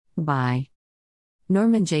By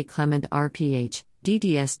Norman J. Clement RPH,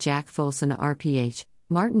 DDS Jack Folson RPH,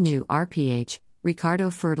 Martin New RPH,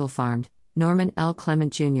 Ricardo Fertile Farmed, Norman L.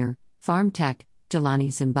 Clement Jr., Farm Tech,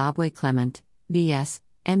 Jelani Zimbabwe Clement, BS,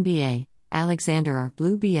 MBA, Alexander R.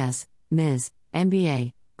 Blue BS, Ms.,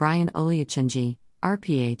 MBA, Brian Oliachenji,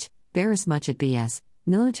 RPH, Barris Muchet BS,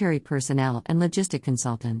 Military Personnel and Logistic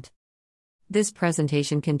Consultant. This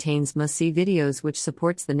presentation contains must-see videos which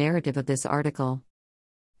supports the narrative of this article.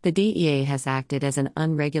 The DEA has acted as an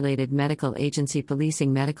unregulated medical agency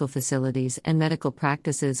policing medical facilities and medical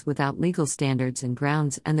practices without legal standards and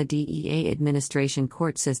grounds, and the DEA administration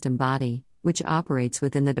court system body, which operates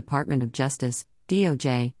within the Department of Justice,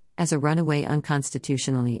 DOJ, as a runaway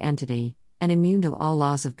unconstitutionally entity, and immune to all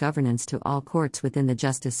laws of governance to all courts within the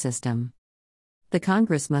justice system. The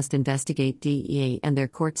Congress must investigate DEA and their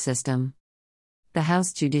court system. The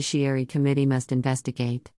House Judiciary Committee must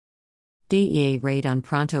investigate. DEA raid on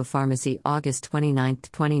Pronto Pharmacy August 29,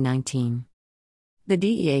 2019. The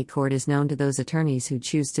DEA court is known to those attorneys who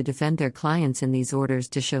choose to defend their clients in these orders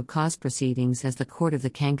to show cause proceedings as the court of the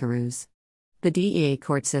Kangaroos. The DEA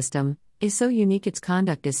court system is so unique its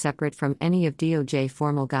conduct is separate from any of DOJ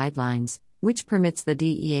formal guidelines, which permits the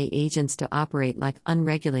DEA agents to operate like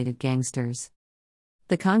unregulated gangsters.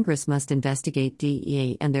 The Congress must investigate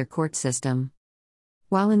DEA and their court system.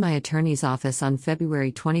 While in my attorney's office on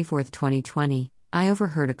February 24, 2020, I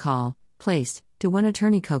overheard a call, placed, to one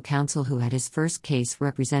attorney co-counsel who had his first case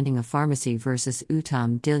representing a pharmacy versus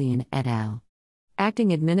Uttam Dillian et al.,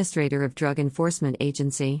 acting administrator of Drug Enforcement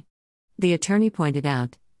Agency. The attorney pointed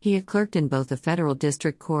out, he had clerked in both the Federal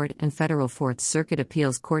District Court and Federal Fourth Circuit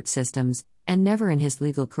Appeals Court systems, and never in his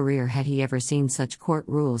legal career had he ever seen such court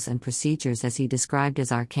rules and procedures as he described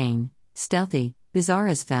as arcane, stealthy, bizarre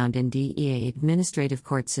as found in DEA administrative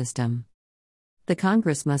court system. The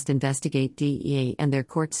Congress must investigate DEA and their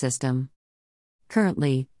court system.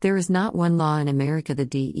 Currently, there is not one law in America the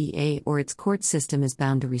DEA or its court system is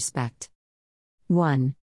bound to respect.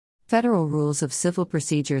 1. Federal rules of civil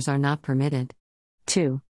procedures are not permitted.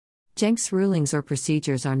 2. Jenks rulings or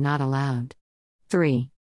procedures are not allowed. 3.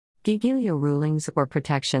 Giglio rulings or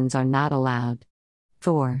protections are not allowed.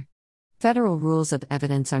 4. Federal rules of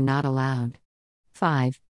evidence are not allowed.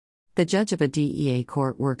 5. The judge of a DEA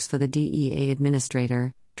court works for the DEA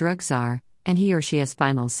administrator, drug czar, and he or she has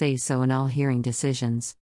final say-so in all hearing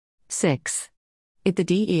decisions. 6. If the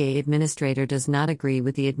DEA administrator does not agree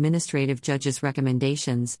with the administrative judge's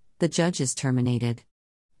recommendations, the judge is terminated.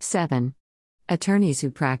 7. Attorneys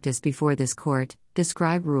who practice before this court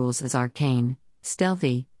describe rules as arcane,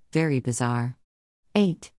 stealthy, very bizarre.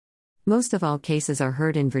 8. Most of all cases are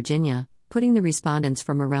heard in Virginia, putting the respondents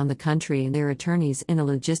from around the country and their attorneys in a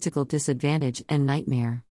logistical disadvantage and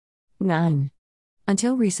nightmare. 9.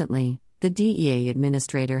 Until recently, the DEA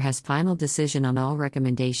administrator has final decision on all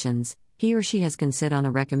recommendations. He or she can sit on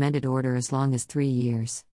a recommended order as long as 3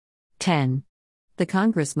 years. 10. The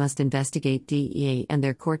Congress must investigate DEA and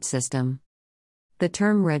their court system. The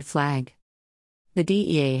term red flag. The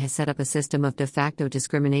DEA has set up a system of de facto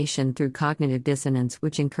discrimination through cognitive dissonance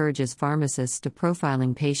which encourages pharmacists to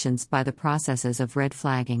profiling patients by the processes of red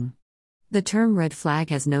flagging. The term red flag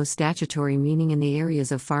has no statutory meaning in the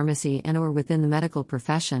areas of pharmacy and/or within the medical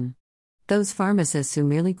profession. Those pharmacists who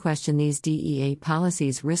merely question these DEA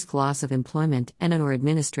policies risk loss of employment and/or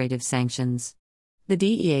administrative sanctions. The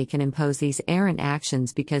DEA can impose these errant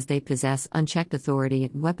actions because they possess unchecked authority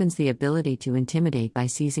and weapons the ability to intimidate by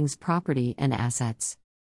seizing property and assets.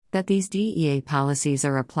 That these DEA policies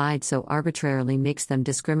are applied so arbitrarily makes them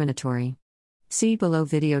discriminatory. See below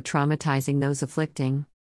video traumatizing those afflicting.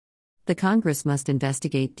 The Congress must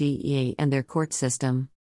investigate DEA and their court system.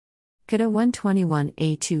 CADA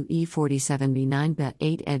 121A2E47B9 Bet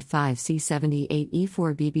 8 Ed 5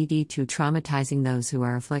 C78E4 BBD2 Traumatizing those who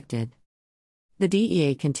are afflicted. The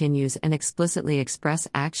DEA continues and explicitly express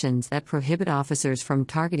actions that prohibit officers from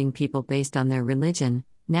targeting people based on their religion,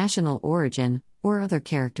 national origin, or other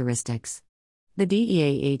characteristics. The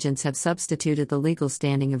DEA agents have substituted the legal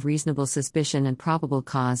standing of reasonable suspicion and probable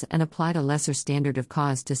cause and applied a lesser standard of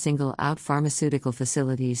cause to single out pharmaceutical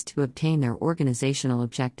facilities to obtain their organizational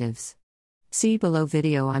objectives. See below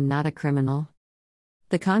video I'm not a criminal.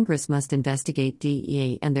 The Congress must investigate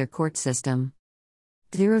DEA and their court system.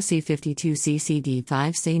 0C52 CCD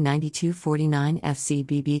 5C 9249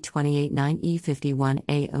 FCBB 289E51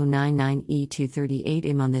 A099 E238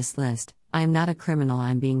 I'm on this list, I am not a criminal,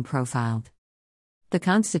 I'm being profiled. The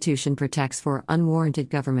Constitution protects for unwarranted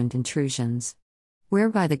government intrusions.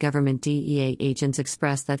 Whereby the government DEA agents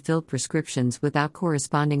express that filled prescriptions without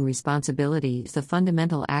corresponding responsibility is the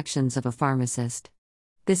fundamental actions of a pharmacist.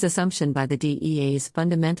 This assumption by the DEA is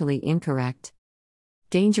fundamentally incorrect.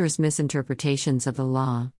 Dangerous misinterpretations of the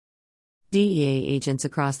law. DEA agents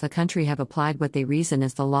across the country have applied what they reason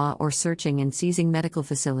is the law or searching and seizing medical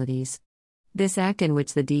facilities. This act in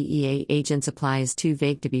which the DEA agents apply is too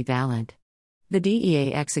vague to be valid. The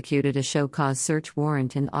DEA executed a show cause search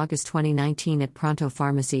warrant in August 2019 at Pronto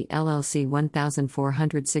Pharmacy LLC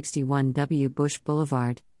 1461 W. Bush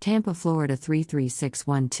Boulevard, Tampa, Florida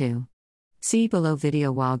 33612. See below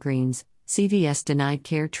video. Walgreens, CVS denied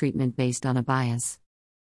care treatment based on a bias.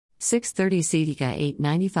 630 CDCA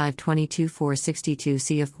 895 22 462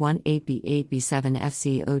 CF 18B 8B7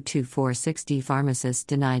 FC 02460 Pharmacist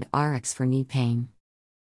denied RX for knee pain.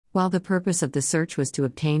 While the purpose of the search was to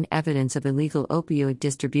obtain evidence of illegal opioid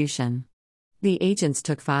distribution, the agents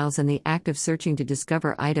took files in the act of searching to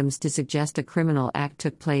discover items to suggest a criminal act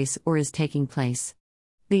took place or is taking place.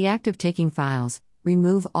 The act of taking files: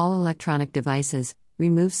 remove all electronic devices,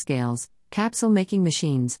 remove scales, capsule-making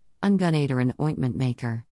machines, ungunator and ointment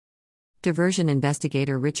maker. Diversion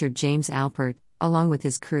investigator Richard James Alpert, along with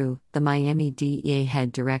his crew, the Miami DEA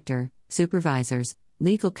head director, supervisors,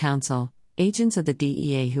 legal counsel, agents of the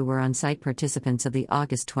DEA who were on-site participants of the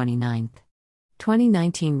August 29,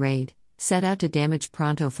 2019 raid, set out to damage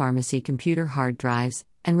Pronto Pharmacy computer hard drives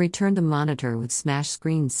and return the monitor with smashed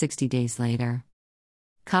screens 60 days later.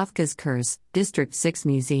 Kafka's Curse, District 6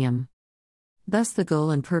 Museum. Thus, the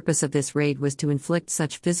goal and purpose of this raid was to inflict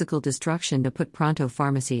such physical destruction to put Pronto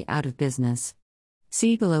Pharmacy out of business.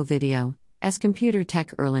 See below video, as computer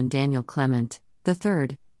tech Erland Daniel Clement,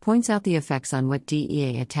 III, points out the effects on what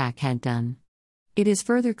DEA attack had done. It is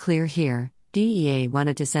further clear here, DEA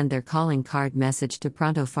wanted to send their calling card message to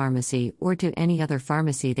Pronto Pharmacy or to any other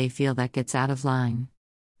pharmacy they feel that gets out of line.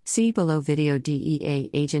 See below video. DEA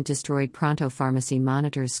agent destroyed Pronto Pharmacy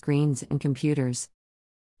monitors, screens, and computers.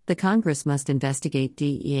 The Congress must investigate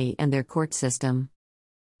DEA and their court system.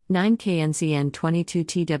 9 KNCN 22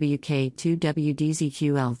 TWK 2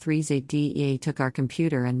 WDZQL 3Z. DEA took our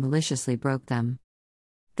computer and maliciously broke them.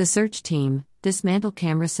 The search team dismantled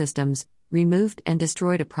camera systems, removed and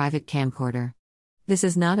destroyed a private camcorder. This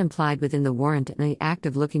is not implied within the warrant, and the act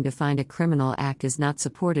of looking to find a criminal act is not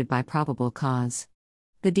supported by probable cause.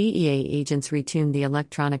 The DEA agents retuned the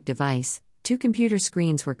electronic device, 2 computer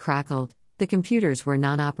screens were crackled, the computers were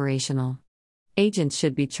non-operational. Agents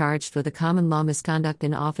should be charged with a common law misconduct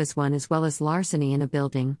in Office 1 as well as larceny in a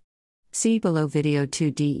building. See below video.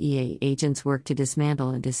 2 DEA agents work to dismantle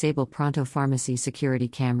and disable Pronto Pharmacy security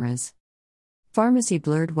cameras. Pharmacy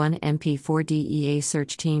blurred 1 MP4 DEA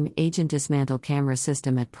search team agent dismantle camera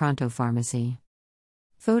system at Pronto Pharmacy.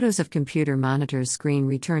 Photos of computer monitors screen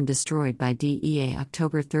returned destroyed by DEA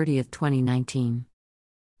October 30, 2019.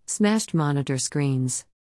 Smashed monitor screens.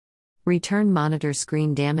 Return monitor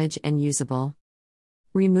screen damage and usable.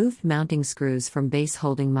 Removed mounting screws from base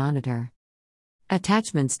holding monitor.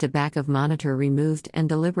 Attachments to back of monitor removed and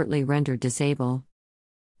deliberately rendered disable.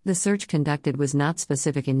 The search conducted was not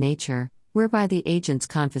specific in nature, whereby the agents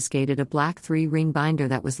confiscated a black 3-ring binder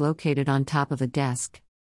that was located on top of a desk.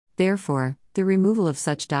 Therefore, the removal of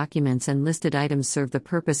such documents and listed items served the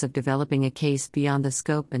purpose of developing a case beyond the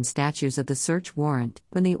scope and statutes of the search warrant,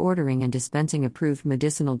 when the ordering and dispensing approved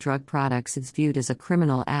medicinal drug products is viewed as a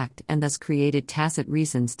criminal act and thus created tacit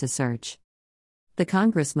reasons to search. The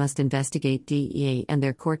Congress must investigate DEA and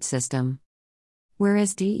their court system.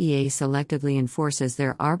 Whereas DEA selectively enforces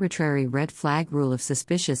their arbitrary red flag rule of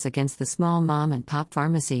suspicious against the small mom and pop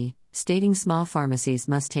pharmacy, stating small pharmacies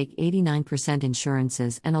must take 89%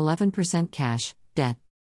 insurances and 11% cash, debt,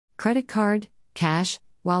 credit card, cash,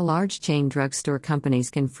 while large chain drugstore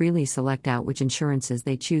companies can freely select out which insurances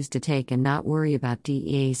they choose to take and not worry about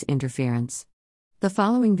DEA's interference. The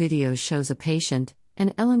following video shows a patient,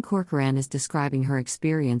 and Ellen Corcoran is describing her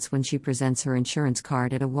experience when she presents her insurance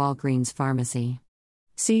card at a Walgreens pharmacy.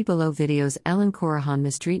 See below videos. Ellen Corcoran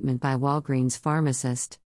mistreatment by Walgreens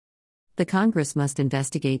pharmacist. The Congress must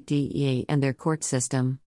investigate DEA and their court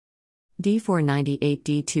system. D498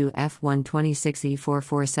 D2 F126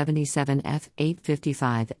 E4477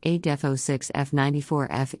 F855 ADEF 06 F94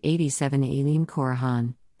 F87 Aileen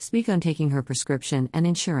Corcoran, speak on taking her prescription and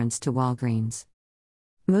insurance to Walgreens.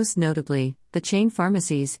 Most notably, the chain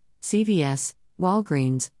pharmacies, CVS,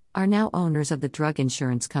 Walgreens, are now owners of the drug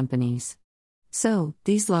insurance companies. So,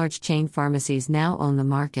 these large chain pharmacies now own the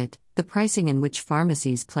market, the pricing in which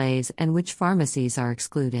pharmacies plays and which pharmacies are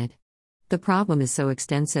excluded. The problem is so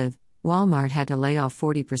extensive, Walmart had to lay off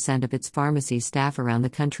 40% of its pharmacy staff around the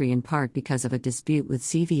country in part because of a dispute with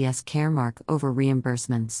CVS Caremark over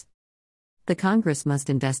reimbursements. The Congress must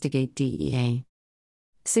investigate DEA.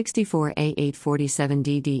 64A 847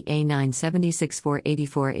 DD A 976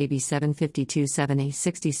 484 AB 752 7A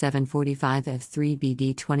 6745 F3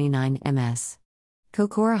 BD 29 MS.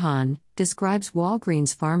 Kokorahan describes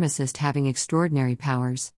Walgreens pharmacist having extraordinary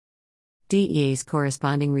powers. DEA's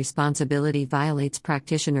corresponding responsibility violates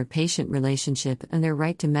practitioner-patient relationship and their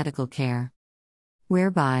right to medical care.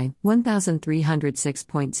 Whereby,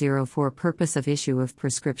 1306.04 Purpose of issue of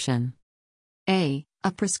prescription.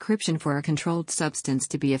 A prescription for a controlled substance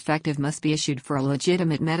to be effective must be issued for a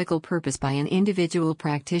legitimate medical purpose by an individual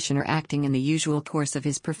practitioner acting in the usual course of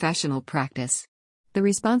his professional practice. The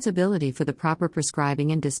responsibility for the proper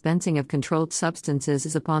prescribing and dispensing of controlled substances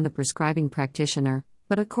is upon the prescribing practitioner,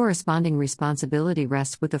 but a corresponding responsibility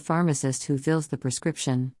rests with the pharmacist who fills the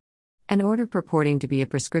prescription. An order purporting to be a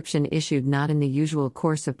prescription issued not in the usual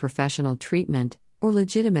course of professional treatment, or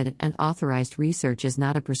legitimate and authorized research is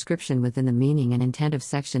not a prescription within the meaning and intent of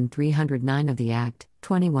Section 309 of the Act,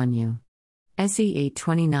 21 U.S.C.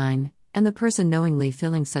 829, and the person knowingly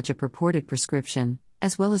filling such a purported prescription,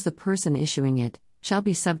 as well as the person issuing it, shall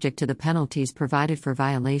be subject to the penalties provided for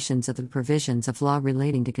violations of the provisions of law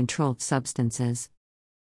relating to controlled substances.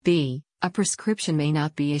 B. A prescription may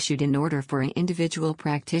not be issued in order for an individual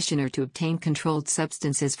practitioner to obtain controlled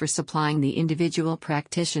substances for supplying the individual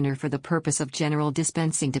practitioner for the purpose of general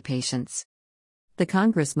dispensing to patients. The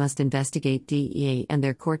Congress must investigate DEA and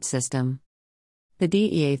their court system. The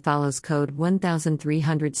DEA follows Code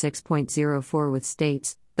 1306.04 which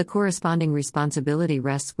states, the corresponding responsibility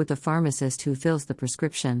rests with the pharmacist who fills the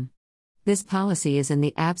prescription. This policy is in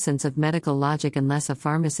the absence of medical logic unless a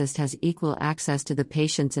pharmacist has equal access to the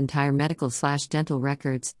patient's entire medical/dental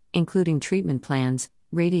records, including treatment plans,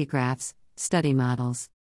 radiographs, study models.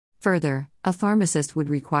 Further, a pharmacist would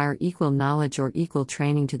require equal knowledge or equal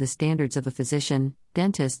training to the standards of a physician,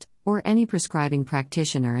 dentist, or any prescribing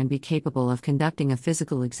practitioner and be capable of conducting a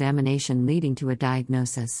physical examination leading to a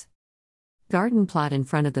diagnosis. Garden plot in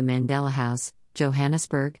front of the Mandela House,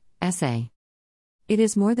 Johannesburg, SA. It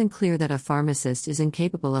is more than clear that a pharmacist is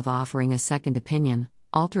incapable of offering a second opinion,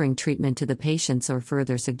 altering treatment to the patients or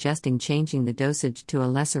further suggesting changing the dosage to a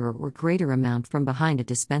lesser or greater amount from behind a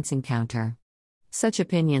dispensing counter. Such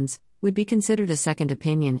opinions would be considered a second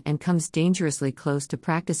opinion and comes dangerously close to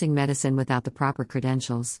practicing medicine without the proper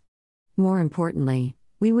credentials. More importantly,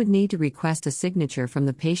 we would need to request a signature from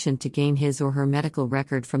the patient to gain his or her medical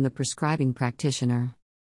record from the prescribing practitioner.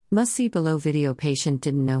 Must see below video. Patient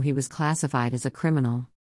didn't know he was classified as a criminal.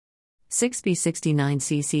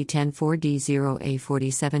 6B69CC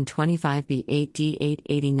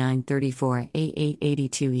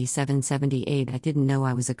 104D0A4725B8D88934A882E778 I didn't know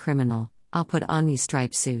I was a criminal, I'll put on me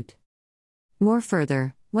striped suit. More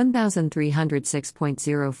further,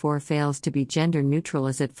 1306.04 fails to be gender neutral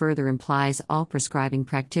as it further implies all prescribing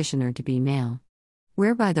practitioner to be male.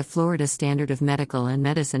 Whereby the Florida standard of medical and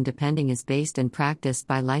medicine depending is based and practiced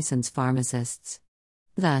by licensed pharmacists.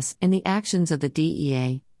 Thus, in the actions of the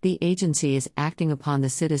DEA, the agency is acting upon the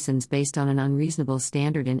citizens based on an unreasonable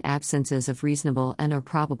standard in absences of reasonable and or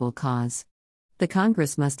probable cause. The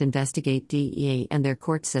Congress must investigate DEA and their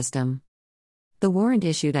court system. The warrant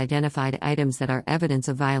issued identified items that are evidence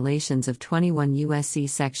of violations of 21 U.S.C.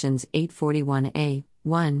 Sections 841A,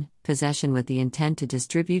 1. Possession with the intent to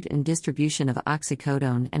distribute and distribution of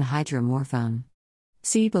oxycodone and hydromorphone.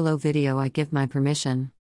 See below video. I give my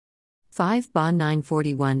permission. 5. Bond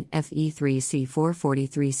 941 FE3 C443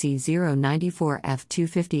 C094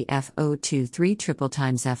 F250 F023 triple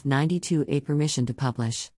times F92 A permission to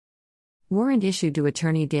publish. Warrant issued to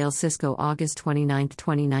Attorney Dale Sisko August 29,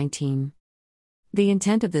 2019. The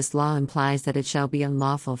intent of this law implies that it shall be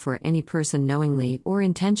unlawful for any person knowingly or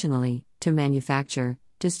intentionally to manufacture,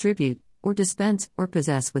 distribute, or dispense or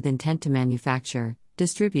possess with intent to manufacture,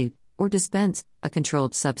 distribute, or dispense a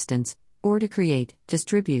controlled substance, or to create,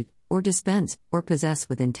 distribute, or dispense or possess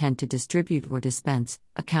with intent to distribute or dispense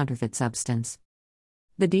a counterfeit substance.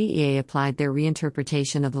 The DEA applied their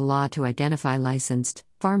reinterpretation of the law to identify licensed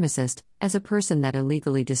pharmacist as a person that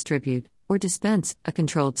illegally distribute or dispense a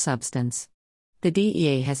controlled substance. The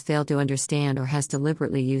DEA has failed to understand or has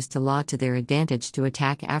deliberately used the law to their advantage to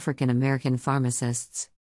attack African American pharmacists.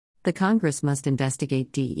 The Congress must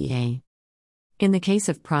investigate DEA. In the case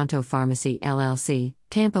of Pronto Pharmacy LLC,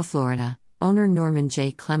 Tampa, Florida, owner Norman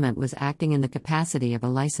J. Clement was acting in the capacity of a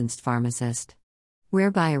licensed pharmacist.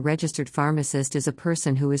 Whereby a registered pharmacist is a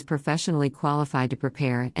person who is professionally qualified to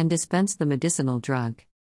prepare and dispense the medicinal drug.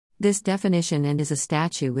 This definition and is a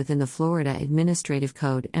statute within the Florida Administrative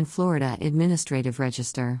Code and Florida Administrative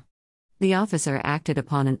Register. The officer acted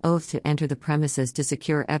upon an oath to enter the premises to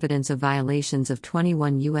secure evidence of violations of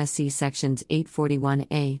 21 U.S.C. Sections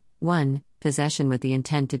 841A, 1, possession with the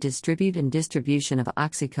intent to distribute and distribution of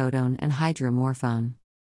oxycodone and hydromorphone.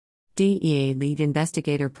 DEA lead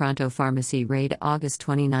investigator Pronto Pharmacy raid August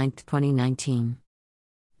 29, 2019.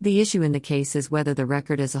 The issue in the case is whether the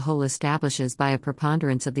record as a whole establishes by a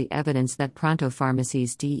preponderance of the evidence that Pronto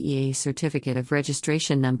Pharmacy's DEA Certificate of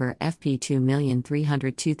Registration Number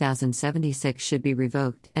FP2302076 should be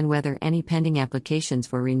revoked, and whether any pending applications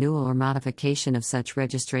for renewal or modification of such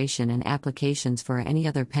registration and applications for any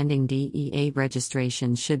other pending DEA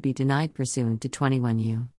registration should be denied pursuant to 21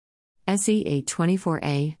 U.S.C.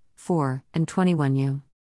 824A, 4, and 21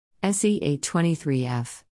 U.S.C.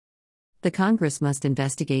 823F. The Congress must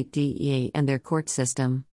investigate DEA and their court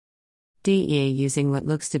system. DEA using what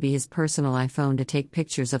looks to be his personal iPhone to take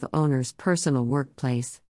pictures of owner's personal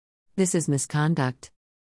workplace. This is misconduct.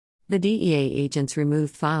 The DEA agents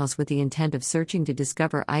removed files with the intent of searching to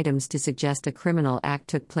discover items to suggest a criminal act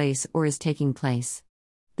took place or is taking place.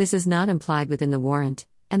 This is not implied within the warrant,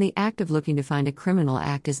 and the act of looking to find a criminal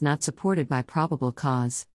act is not supported by probable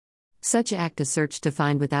cause. Such act of search to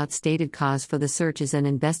find without stated cause for the search is an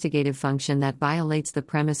investigative function that violates the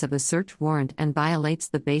premise of a search warrant and violates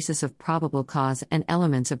the basis of probable cause and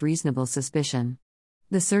elements of reasonable suspicion.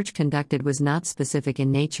 The search conducted was not specific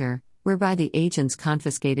in nature, whereby the agents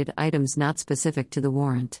confiscated items not specific to the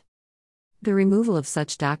warrant. The removal of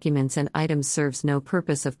such documents and items serves no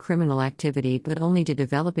purpose of criminal activity but only to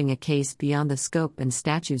developing a case beyond the scope and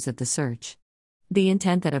statutes of the search. The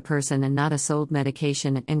intent that a person and not a sold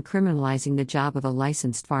medication and criminalizing the job of a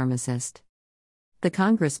licensed pharmacist. The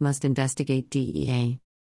Congress must investigate DEA.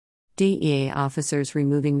 DEA officers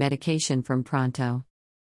removing medication from Pronto.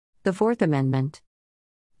 The Fourth Amendment.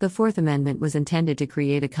 The Fourth Amendment was intended to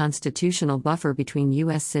create a constitutional buffer between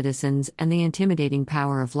U.S. citizens and the intimidating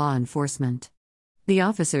power of law enforcement. The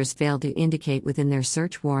officers failed to indicate within their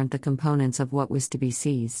search warrant the components of what was to be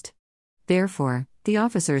seized. Therefore, the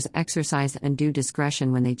officers exercise undue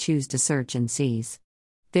discretion when they choose to search and seize.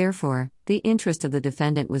 Therefore, the interest of the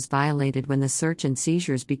defendant was violated when the search and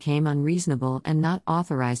seizures became unreasonable and not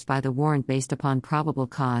authorized by the warrant based upon probable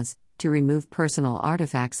cause, to remove personal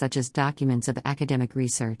artifacts such as documents of academic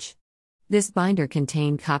research. This binder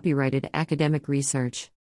contained copyrighted academic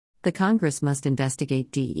research. The Congress must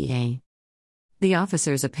investigate DEA. The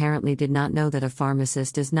officers apparently did not know that a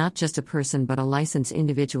pharmacist is not just a person but a licensed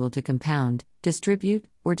individual to compound, distribute,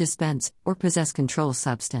 or dispense, or possess controlled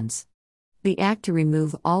substance. The act to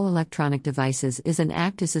remove all electronic devices is an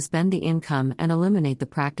act to suspend the income and eliminate the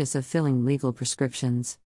practice of filling legal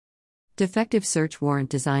prescriptions. Defective search warrant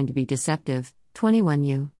designed to be deceptive, 21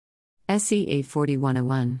 U.S.C.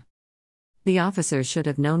 84101. The officers should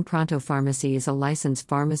have known Pronto Pharmacy is a licensed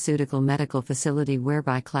pharmaceutical medical facility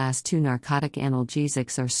whereby Class II narcotic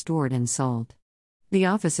analgesics are stored and sold. The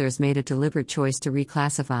officers made a deliberate choice to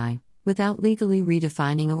reclassify, without legally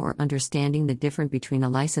redefining or understanding the difference between a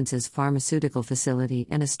licensed pharmaceutical facility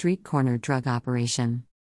and a street corner drug operation.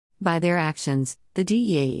 By their actions, the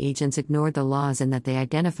DEA agents ignored the laws in that they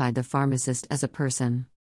identified the pharmacist as a person.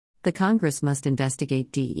 The Congress must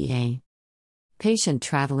investigate DEA. Patient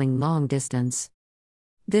traveling long distance.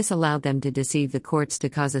 This allowed them to deceive the courts to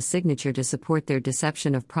cause a signature to support their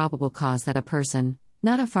deception of probable cause that a person,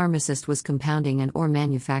 not a pharmacist, was compounding and/or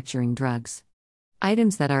manufacturing drugs.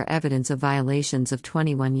 Items that are evidence of violations of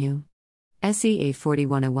 21 U.S.C.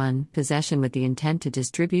 84101, possession with the intent to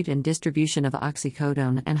distribute and distribution of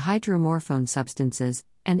oxycodone and hydromorphone substances,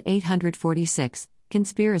 and 846,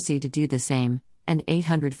 conspiracy to do the same, and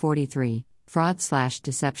 843,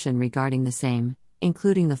 fraud/deception regarding the same,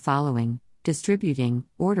 including the following: distributing,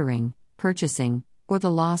 ordering, purchasing, or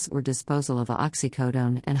the loss or disposal of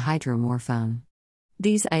oxycodone and hydromorphone.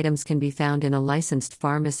 These items can be found in a licensed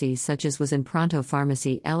pharmacy such as was in Pronto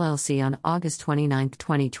Pharmacy LLC on August 29,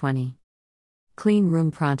 2020. Clean Room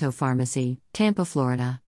Pronto Pharmacy, Tampa,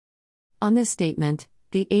 Florida. On this statement,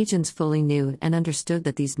 the agents fully knew and understood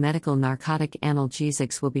that these medical narcotic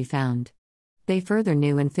analgesics will be found. They further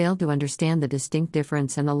knew and failed to understand the distinct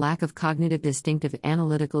difference and the lack of cognitive distinctive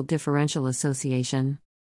analytical differential association,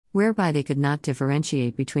 whereby they could not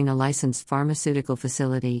differentiate between a licensed pharmaceutical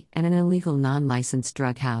facility and an illegal non-licensed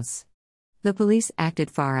drug house. The police acted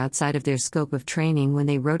far outside of their scope of training when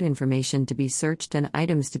they wrote information to be searched and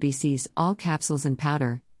items to be seized, all capsules and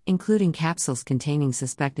powder, including capsules containing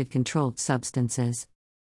suspected controlled substances.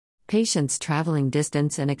 Patients traveling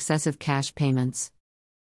distance and excessive cash payments.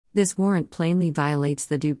 This warrant plainly violates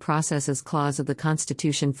the Due Process Clause of the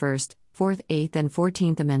Constitution 1st, 4th, 8th, and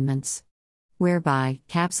 14th Amendments, whereby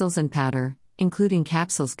capsules and powder, including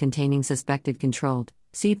capsules containing suspected controlled,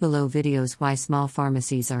 see below videos why small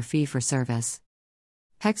pharmacies are fee-for-service.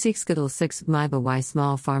 Hexyxkadal 6 Myba Why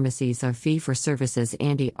small pharmacies are fee for services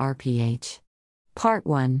anti-RPH. Part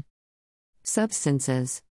 1.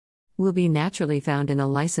 Substances will be naturally found in a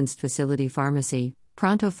licensed facility pharmacy,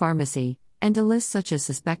 pronto pharmacy, and a list such as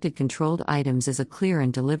suspected controlled items is a clear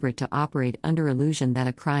and deliberate to operate under illusion that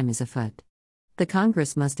a crime is afoot. The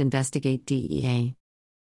Congress must investigate DEA.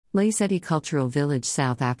 Layseti Cultural Village,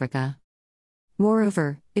 South Africa.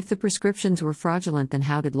 Moreover, if the prescriptions were fraudulent, then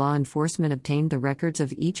how did law enforcement obtain the records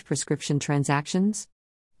of each prescription transactions?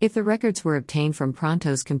 If the records were obtained from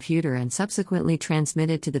Pronto's computer and subsequently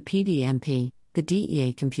transmitted to the PDMP, the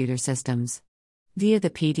DEA computer systems. Via the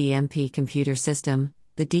PDMP computer system,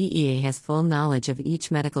 the DEA has full knowledge of each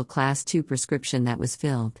medical Class 2 prescription that was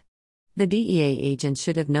filled. The DEA agents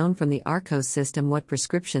should have known from the ARCOS system what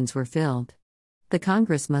prescriptions were filled. The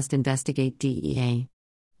Congress must investigate DEA.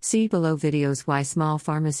 See below videos why small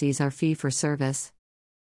pharmacies are fee for service.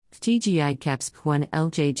 TGI CAPS 1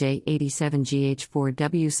 LJJ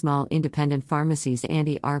 87GH4W Small Independent Pharmacies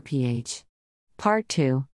Anti-RPH. Part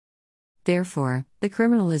 2. Therefore, the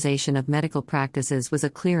criminalization of medical practices was a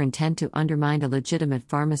clear intent to undermine a legitimate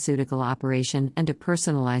pharmaceutical operation and to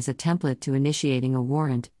personalize a template to initiating a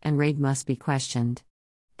warrant, and raid must be questioned.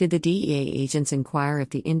 Did the DEA agents inquire if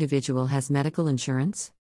the individual has medical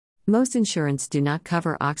insurance? Most insurance do not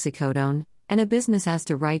cover oxycodone, and a business has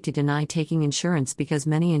the right to deny taking insurance because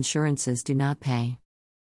many insurances do not pay.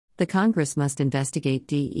 The Congress must investigate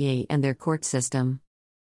DEA and their court system.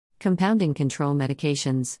 Compounding control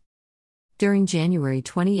medications. During January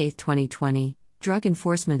 28, 2020, Drug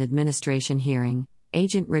Enforcement Administration hearing,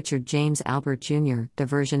 Agent Richard James Albert Jr.,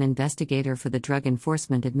 diversion investigator for the Drug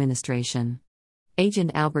Enforcement Administration.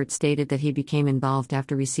 Agent Albert stated that he became involved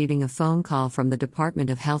after receiving a phone call from the Department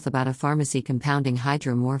of Health about a pharmacy compounding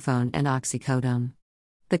hydromorphone and oxycodone.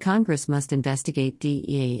 The Congress must investigate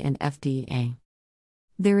DEA and FDA.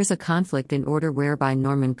 There is a conflict in order whereby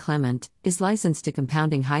Norman Clement is licensed to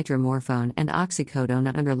compounding hydromorphone and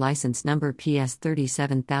oxycodone under license number PS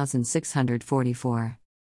 37644.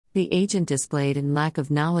 The agent displayed in lack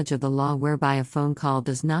of knowledge of the law whereby a phone call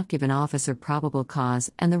does not give an officer probable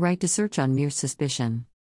cause and the right to search on mere suspicion.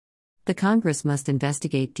 The Congress must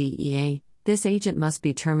investigate DEA. This agent must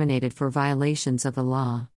be terminated for violations of the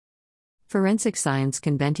law. Forensic Science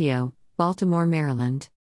Conventio, Baltimore, Maryland.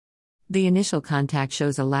 The initial contact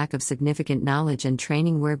shows a lack of significant knowledge and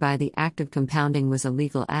training whereby the act of compounding was a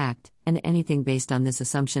legal act, and anything based on this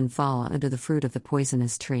assumption fall under the fruit of the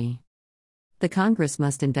poisonous tree. The Congress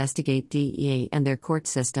must investigate DEA and their court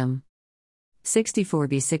system.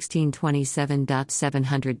 64B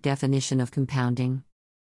 1627.700 Definition of compounding.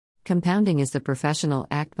 Compounding is the professional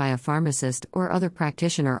act by a pharmacist or other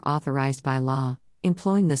practitioner authorized by law,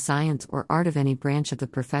 employing the science or art of any branch of the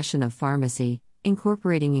profession of pharmacy,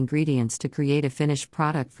 incorporating ingredients to create a finished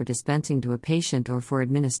product for dispensing to a patient or for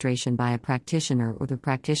administration by a practitioner or the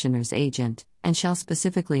practitioner's agent, and shall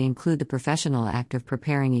specifically include the professional act of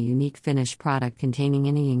preparing a unique finished product containing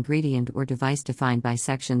any ingredient or device defined by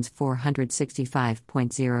sections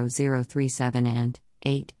 465.0037 and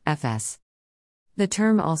 8 FS. The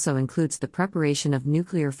term also includes the preparation of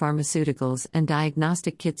nuclear pharmaceuticals and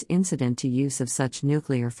diagnostic kits incident to use of such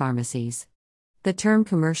nuclear pharmacies. The term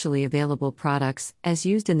commercially available products, as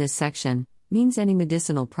used in this section, means any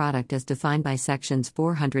medicinal product as defined by sections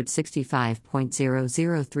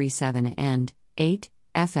 465.0037 and 8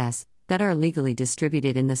 FS that are legally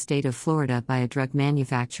distributed in the state of Florida by a drug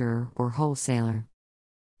manufacturer or wholesaler.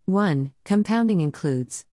 1. Compounding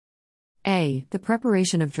includes a. The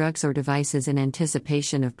preparation of drugs or devices in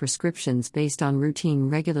anticipation of prescriptions based on routine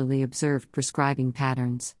regularly observed prescribing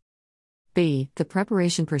patterns. B. The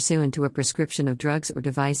preparation pursuant to a prescription of drugs or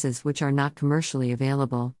devices which are not commercially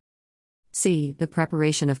available. C. The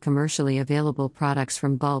preparation of commercially available products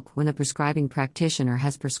from bulk when a prescribing practitioner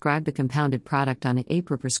has prescribed the compounded product on a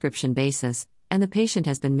per-prescription basis, and the patient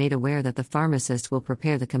has been made aware that the pharmacist will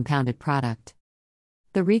prepare the compounded product.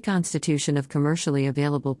 The reconstitution of commercially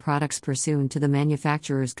available products pursuant to the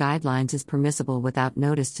manufacturer's guidelines is permissible without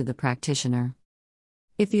notice to the practitioner.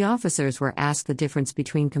 If the officers were asked the difference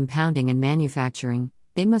between compounding and manufacturing,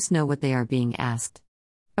 they must know what they are being asked.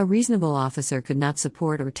 A reasonable officer could not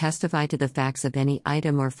support or testify to the facts of any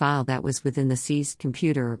item or file that was within the seized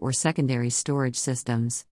computer or secondary storage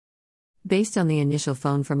systems. Based on the initial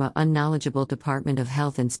phone from an unknowledgeable Department of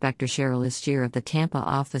Health Inspector Cheryl Istier of the Tampa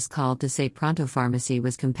office called to say Pronto Pharmacy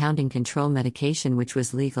was compounding control medication which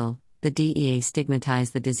was legal, the DEA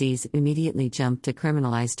stigmatized the disease, immediately jumped to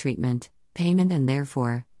criminalize treatment, payment, and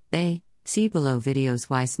therefore, they see below videos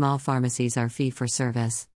why small pharmacies are fee for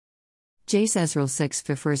service. J. Cesral 6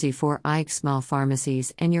 Fiferzi 4 I Small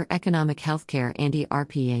Pharmacies and Your Economic Healthcare Andy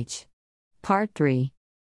RPH. Part 3.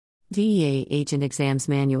 DEA Agent Exams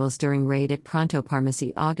Manuals during raid at Pronto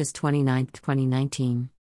Pharmacy August 29, 2019.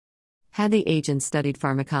 Had the agents studied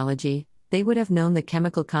pharmacology, they would have known the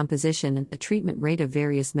chemical composition and the treatment rate of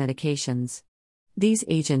various medications. These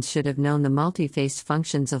agents should have known the multi-phased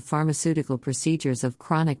functions of pharmaceutical procedures of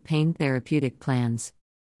chronic pain therapeutic plans.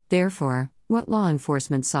 Therefore, what law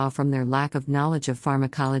enforcement saw from their lack of knowledge of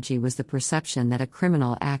pharmacology was the perception that a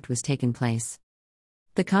criminal act was taking place.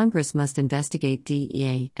 The Congress must investigate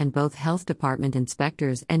DEA, and both Health Department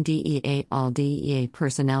inspectors and all DEA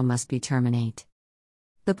personnel must be terminated.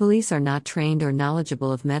 The police are not trained or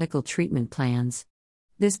knowledgeable of medical treatment plans.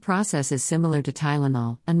 This process is similar to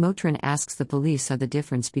Tylenol, and Motrin asks the police the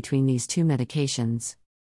difference between these two medications.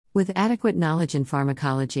 With adequate knowledge in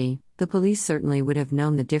pharmacology, the police certainly would have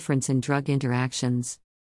known the difference in drug interactions.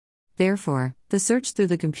 Therefore, the search through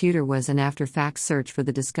the computer was an after-facts search for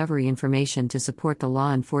the discovery information to support the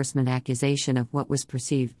law enforcement accusation of what was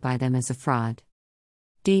perceived by them as a fraud.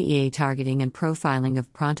 DEA targeting and profiling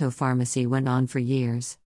of Pronto Pharmacy went on for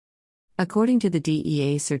years. According to the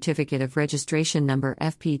DEA Certificate of Registration Number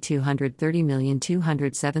FP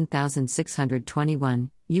 230,207,621,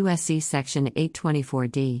 USC Section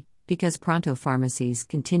 824D, because Pronto Pharmacy's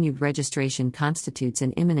continued registration constitutes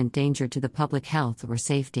an imminent danger to the public health or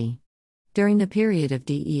safety. During the period of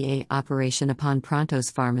DEA operation upon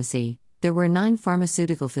Pronto's Pharmacy, there were 9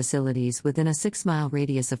 pharmaceutical facilities within a 6-mile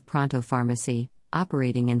radius of Pronto Pharmacy,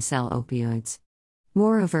 operating and sell opioids.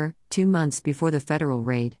 Moreover, 2 months before the federal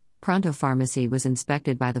raid, Pronto Pharmacy was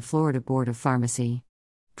inspected by the Florida Board of Pharmacy.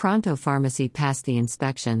 Pronto Pharmacy passed the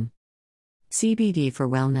inspection. CBD for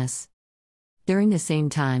wellness. During the same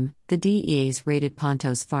time, the DEA's raided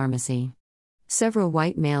Pronto's Pharmacy. Several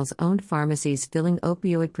white males owned pharmacies filling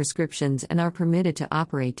opioid prescriptions and are permitted to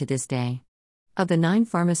operate to this day. Of the 9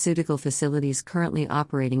 pharmaceutical facilities currently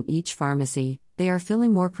operating each pharmacy, they are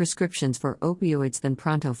filling more prescriptions for opioids than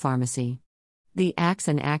Pronto Pharmacy. The acts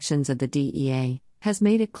and actions of the DEA has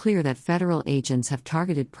made it clear that federal agents have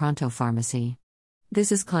targeted Pronto Pharmacy.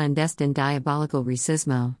 This is clandestine diabolical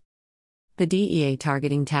racismo. The DEA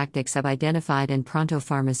targeting tactics have identified in Pronto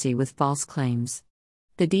Pharmacy with false claims.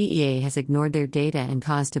 The DEA has ignored their data and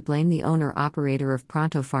caused to blame the owner-operator of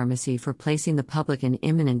Pronto Pharmacy for placing the public in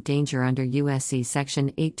imminent danger under USC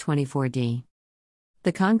Section 824D.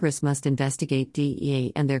 The Congress must investigate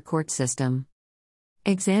DEA and their court system.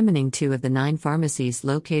 Examining 2 of the 9 pharmacies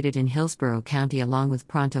located in Hillsborough County along with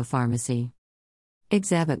Pronto Pharmacy.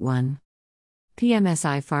 Exhibit 1.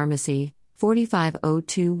 PMSI Pharmacy,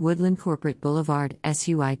 4502 Woodland Corporate Boulevard,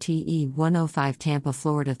 SUITE 105 Tampa,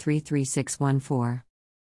 Florida 33614.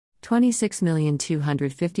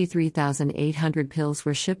 26,253,800 pills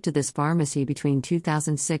were shipped to this pharmacy between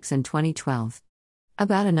 2006 and 2012.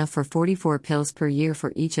 About enough for 44 pills per year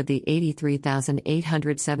for each of the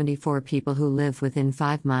 83,874 people who live within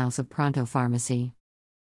 5 miles of Pronto Pharmacy.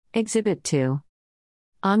 Exhibit 2.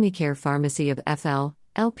 Omnicare Pharmacy of FL,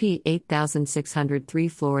 LP 8603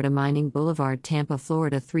 Florida Mining Boulevard, Tampa,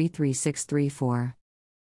 Florida 33634.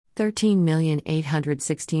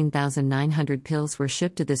 13,816,900 pills were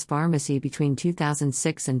shipped to this pharmacy between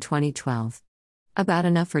 2006 and 2012. About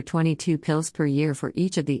enough for 22 pills per year for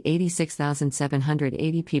each of the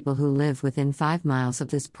 86,780 people who live within 5 miles of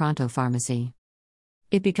this Pronto Pharmacy.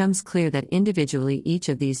 It becomes clear that individually each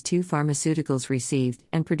of these 2 pharmaceuticals received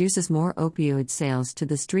and produces more opioid sales to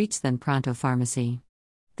the streets than Pronto Pharmacy.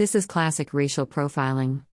 This is classic racial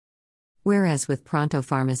profiling. Whereas with Pronto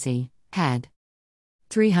Pharmacy, had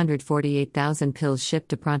 348,000 pills shipped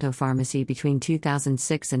to Pronto Pharmacy between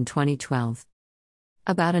 2006 and 2012.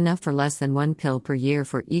 About enough for less than 1 pill per year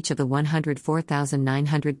for each of the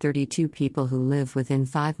 104,932 people who live within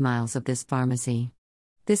 5 miles of this pharmacy.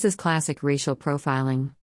 This is classic racial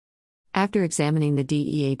profiling. After examining the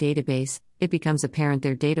DEA database, it becomes apparent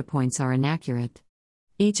their data points are inaccurate.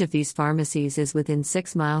 Each of these pharmacies is within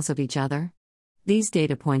 6 miles of each other. These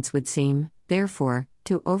data points would seem, therefore,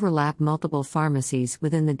 to overlap multiple pharmacies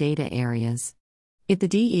within the data areas. If the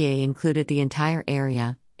DEA included the entire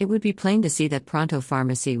area, it would be plain to see that Pronto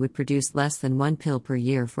Pharmacy would produce less than 1 pill per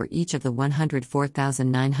year for each of the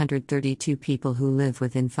 104,932 people who live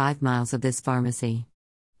within 5 miles of this pharmacy.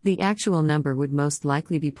 The actual number would most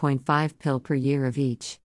likely be 0.5 pill per year of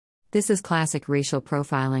each. This is classic racial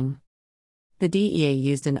profiling. The DEA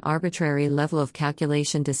used an arbitrary level of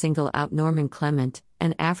calculation to single out Norman Clement,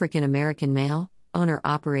 an African-American male,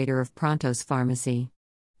 owner-operator of Pronto's Pharmacy.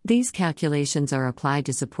 These calculations are applied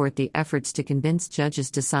to support the efforts to convince judges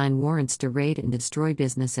to sign warrants to raid and destroy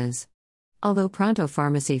businesses. Although Pronto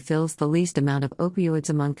Pharmacy fills the least amount of opioids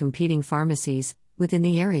among competing pharmacies within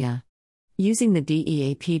the area. Using the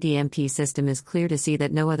DEA PDMP system is clear to see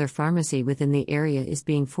that no other pharmacy within the area is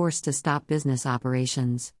being forced to stop business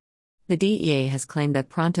operations. The DEA has claimed that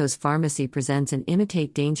Pronto's pharmacy presents an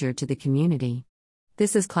imminent danger to the community.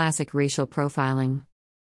 This is classic racial profiling.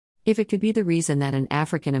 If it could be the reason that an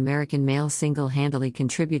African American male single-handedly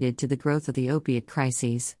contributed to the growth of the opiate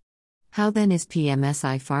crises, how then is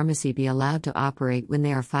PMSI Pharmacy be allowed to operate when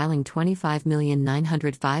they are filing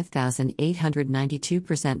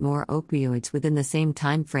 25,905,892% more opioids within the same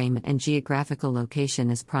time frame and geographical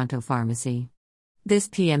location as Pronto Pharmacy? This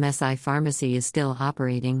PMSI Pharmacy is still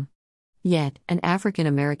operating. Yet, an African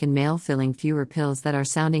American male filling fewer pills that are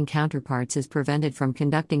sounding counterparts is prevented from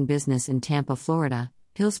conducting business in Tampa, Florida,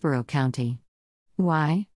 Hillsborough County.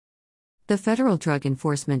 Why? The federal drug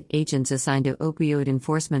enforcement agents assigned to opioid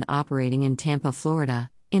enforcement operating in Tampa, Florida,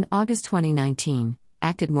 in August 2019,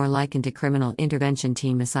 acted more like a criminal intervention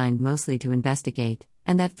team assigned mostly to investigate,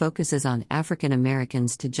 and that focuses on African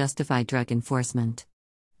Americans to justify drug enforcement.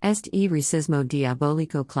 Est e racismo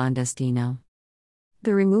diabolico clandestino.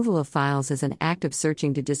 The removal of files is an act of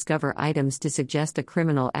searching to discover items to suggest a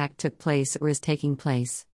criminal act took place or is taking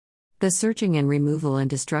place. The searching and removal and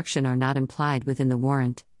destruction are not implied within the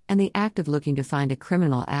warrant, and the act of looking to find a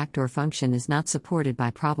criminal act or function is not supported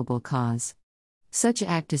by probable cause. Such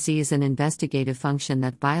advocacy is an investigative function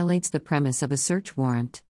that violates the premise of a search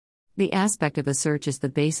warrant. The aspect of a search is the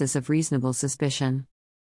basis of reasonable suspicion.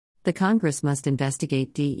 The Congress must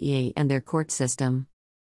investigate DEA and their court system.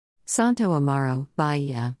 Santo Amaro,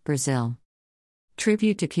 Bahia, Brazil.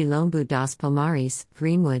 Tribute to Quilombo das Palmares,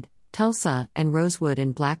 Greenwood, Tulsa, and Rosewood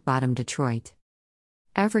in Black Bottom, Detroit.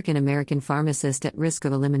 African American pharmacist at risk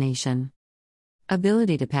of elimination.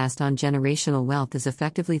 Ability to pass on generational wealth is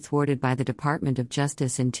effectively thwarted by the Department of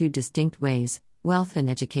Justice in two distinct ways: wealth and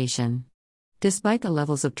education. Despite the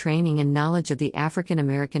levels of training and knowledge of the African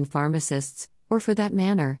American pharmacists, or for that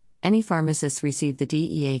matter, any pharmacists receive, the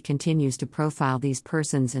DEA continues to profile these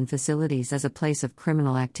persons and facilities as a place of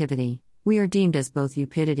criminal activity. We are deemed as both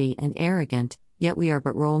stupidity and arrogant, yet we are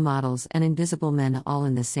but role models and invisible men all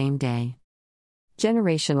in the same day.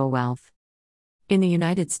 Generational wealth. In the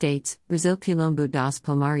United States, Brazil Quilombo das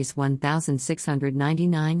Palmares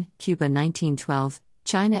 1699, Cuba 1912,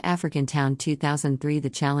 China African Town 2003. The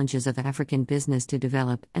challenges of African business to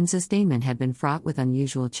develop and sustainment had been fraught with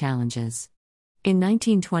unusual challenges. In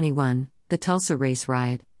 1921, the Tulsa Race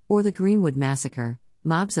Riot, or the Greenwood Massacre,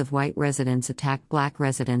 mobs of white residents attacked black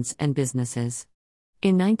residents and businesses.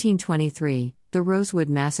 In 1923, the Rosewood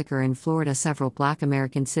Massacre in Florida, several black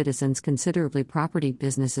American citizens, considerably property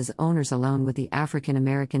businesses owners along with the African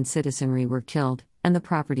American citizenry were killed, and the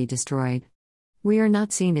property destroyed. We are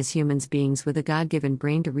not seen as humans beings with a God-given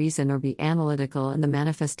brain to reason or be analytical, and the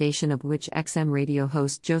manifestation of which XM radio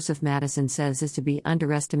host Joseph Madison says is to be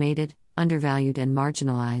underestimated, undervalued and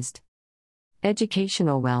marginalized.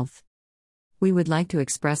 Educational wealth. We would like to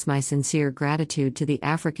express my sincere gratitude to the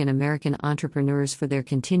African American entrepreneurs for their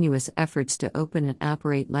continuous efforts to open and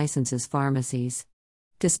operate licensed pharmacies.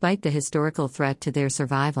 Despite the historical threat to their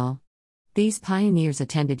survival, these pioneers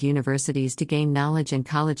attended universities to gain knowledge and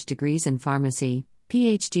college degrees in pharmacy,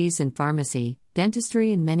 PhDs in pharmacy,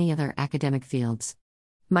 dentistry, and many other academic fields.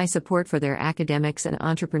 My support for their academics and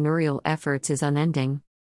entrepreneurial efforts is unending.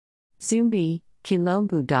 Zumbi,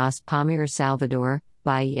 Quilombo das Palmares, Salvador,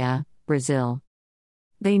 Bahia, Brazil.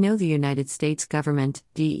 They know the United States government,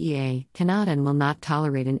 DEA, cannot and will not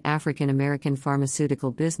tolerate an African American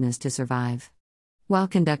pharmaceutical business to survive. While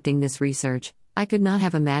conducting this research, I could not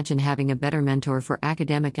have imagined having a better mentor for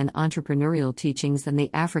academic and entrepreneurial teachings than the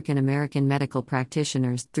African American medical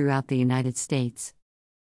practitioners throughout the United States.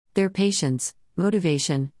 Their patience,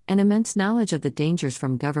 motivation, and immense knowledge of the dangers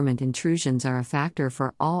from government intrusions are a factor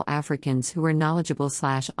for all Africans who are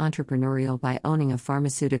knowledgeable/entrepreneurial. By owning a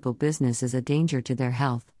pharmaceutical business is a danger to their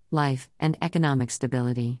health, life, and economic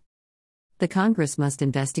stability. The Congress must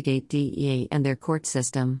investigate DEA and their court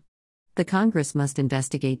system. The Congress must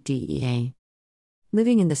investigate DEA.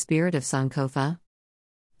 Living in the spirit of Sankofa?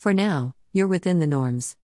 For now, you're within the norms.